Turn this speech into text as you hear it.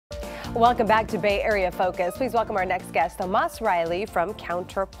Welcome back to Bay Area Focus. Please welcome our next guest, Tomas Riley from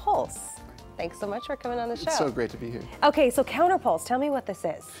CounterPulse. Thanks so much for coming on the show. It's so great to be here. Okay, so CounterPulse, tell me what this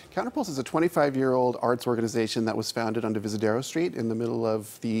is. CounterPulse is a 25-year-old arts organization that was founded on Divisadero Street in the middle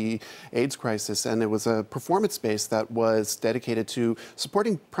of the AIDS crisis, and it was a performance space that was dedicated to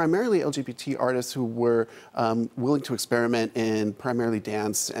supporting primarily LGBT artists who were willing to experiment in primarily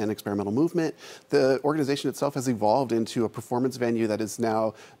dance and experimental movement. The organization itself has evolved into a performance venue that is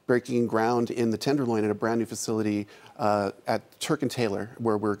now breaking ground in the Tenderloin at a brand new facility at Turk and Taylor,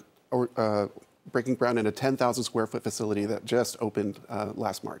 where we're breaking ground in a 10,000 square foot facility that just opened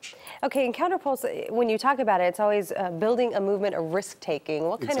last March. Okay, in CounterPulse, when you talk about it, it's always building a movement of risk-taking.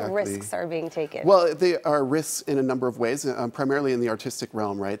 What kind of risks are being taken? Well, they are risks in a number of ways, primarily in the artistic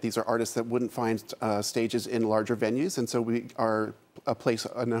realm, right? These are artists that wouldn't find stages in larger venues, and so we are a place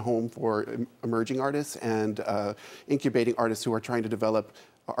and a home for emerging artists and incubating artists who are trying to develop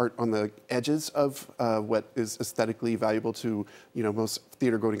art on the edges of what is aesthetically valuable to, most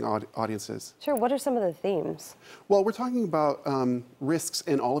theater-going audiences. Sure. What are some of the themes? Well, we're talking about risks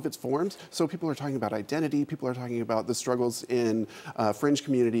in all of its forms. So people are talking about identity. People are talking about the struggles in fringe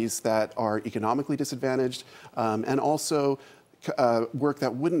communities that are economically disadvantaged, and also work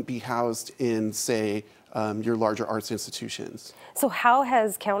that wouldn't be housed in, say, your larger arts institutions. So how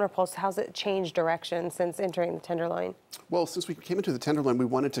has CounterPulse, how's it changed direction since entering the Tenderloin? Well, since we came into the Tenderloin, we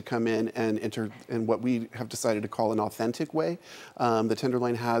wanted to come in and enter in what we have decided to call an authentic way. The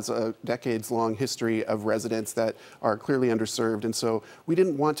Tenderloin has a decades-long history of residents that are clearly underserved, and so we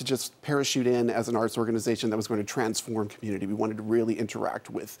didn't want to just parachute in as an arts organization that was going to transform community. We wanted to really interact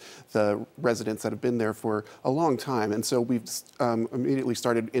with the residents that have been there for a long time, and so we've immediately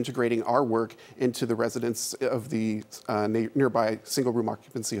started integrating our work into the residents of the nearby single-room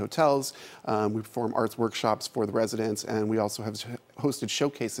occupancy hotels. We perform arts workshops for the residents, and we also have hosted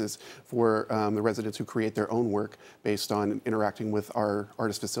showcases for the residents who create their own work based on interacting with our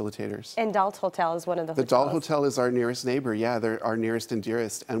artist facilitators. And Dalt Hotel is one of the hotels. The Dalt Hotel is our nearest neighbor. Yeah, they're our nearest and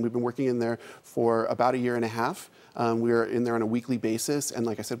dearest, and we've been working in there for about a year and a half. We are in there on a weekly basis, and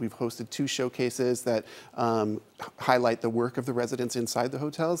like I said, we've hosted 2 showcases that highlight the work of the residents inside the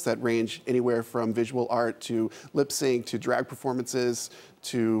hotels that range anywhere from visual art to lip sync to drag performances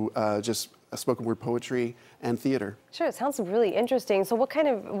to just spoken word poetry and theater. Sure, it sounds really interesting. So what kind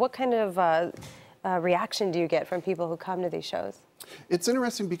of reaction do you get from people who come to these shows? It's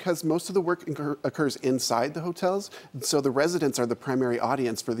interesting because most of the work occurs inside the hotels, so the residents are the primary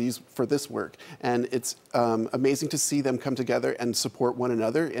audience for this work, and it's amazing to see them come together and support one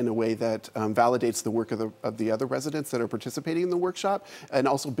another in a way that validates the work of the other residents that are participating in the workshop, and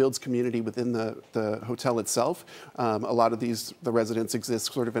also builds community within the hotel itself. A lot of the residents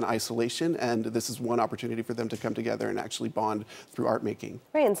exist sort of in isolation, and this is one opportunity for them to come together and actually bond through art making.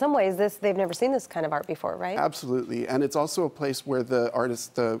 Right. In some ways, they've never seen this kind of art before, right? Absolutely, and it's also a place where the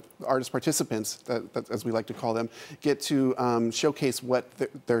artist participants, as we like to call them, get to showcase what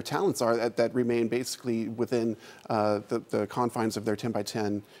their talents are that remain basically within the confines of their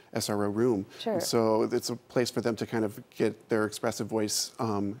 10x10 SRO room. Sure. And so it's a place for them to kind of get their expressive voice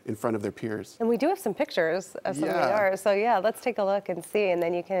in front of their peers. And we do have some pictures of some of the art, so yeah, let's take a look and see, and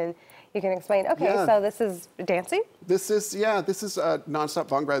then you can explain. Okay, so this is dancing? This is Nonstop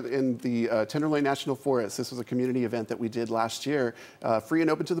Vanguard in the Tenderloin National Forest. This was a community event that we did last year, free and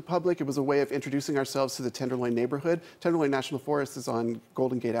open to the public. It was a way of introducing ourselves to the Tenderloin neighborhood. Tenderloin National Forest is on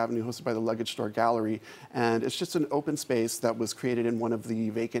Golden Gate Avenue, hosted by the Luggage Store Gallery, and it's just an open space that was created in one of the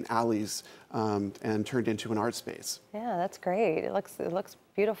vacant alleys and turned into an art space. Yeah, that's great. It looks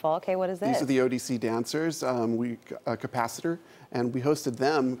beautiful. Okay, what is this? These are the ODC dancers, Capacitor, and we hosted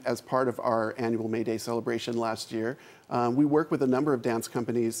them as part of our annual May Day celebration last year. We work with a number of dance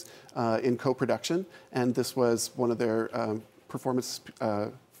companies in co-production, and this was one of their performance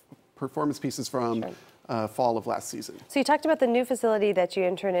pieces from fall of last season. So you talked about the new facility that you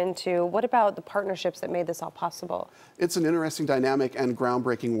entered into. What about the partnerships that made this all possible? It's an interesting dynamic and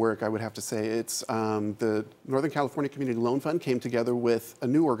groundbreaking work, I would have to say. It's the Northern California Community Loan Fund came together with a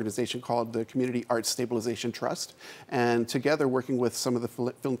new organization called the Community Arts Stabilization Trust, and together, working with some of the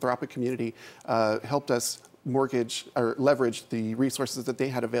philanthropic community, helped us mortgage or leverage the resources that they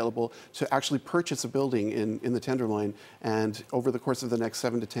had available to actually purchase a building in the Tenderloin. And over the course of the next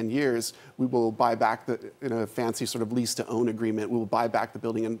 7 to 10 years, we will buy back in a fancy sort of lease to own agreement, we will buy back the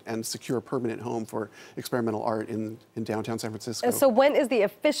building and secure a permanent home for experimental art in downtown San Francisco. So when is the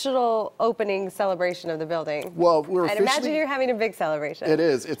official opening celebration of the building? Well, I'd imagine you're having a big celebration. It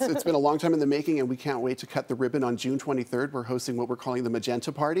is. It's been a long time in the making, and we can't wait to cut the ribbon on June 23rd. We're hosting what we're calling the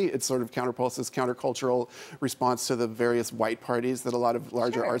Magenta Party. It's sort of CounterPulse's countercultural response to the various white parties that a lot of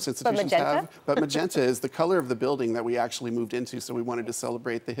larger arts institutions have. But magenta is the color of the building that we actually moved into, so we wanted to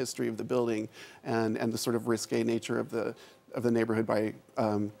celebrate the history of the building and the sort of risque nature of the neighborhood by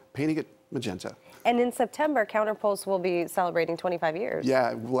painting it magenta. And in September, CounterPulse will be celebrating 25 years.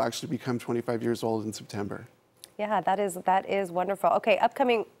 Yeah, we'll actually become 25 years old in September. Yeah, that is wonderful. Okay,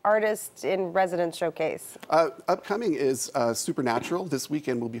 upcoming artist in residence showcase. Upcoming is Supernatural. This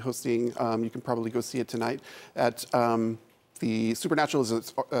weekend we'll be hosting, you can probably go see it tonight, at the Supernatural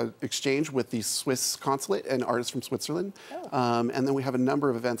is an exchange with the Swiss consulate and artists from Switzerland. And then we have a number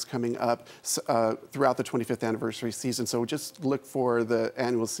of events coming up throughout the 25th anniversary season. So just look for the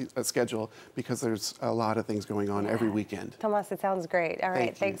annual schedule because there's a lot of things going on every weekend. Tomas, it sounds great. All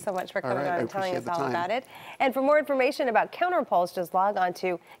right, thanks so much for coming on and telling us all about it. And for more information about CounterPulse, just log on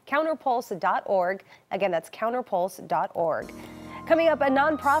to counterpulse.org. Again, that's counterpulse.org. Coming up, a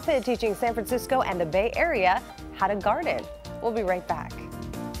nonprofit teaching San Francisco and the Bay Area how to garden. We'll be right back.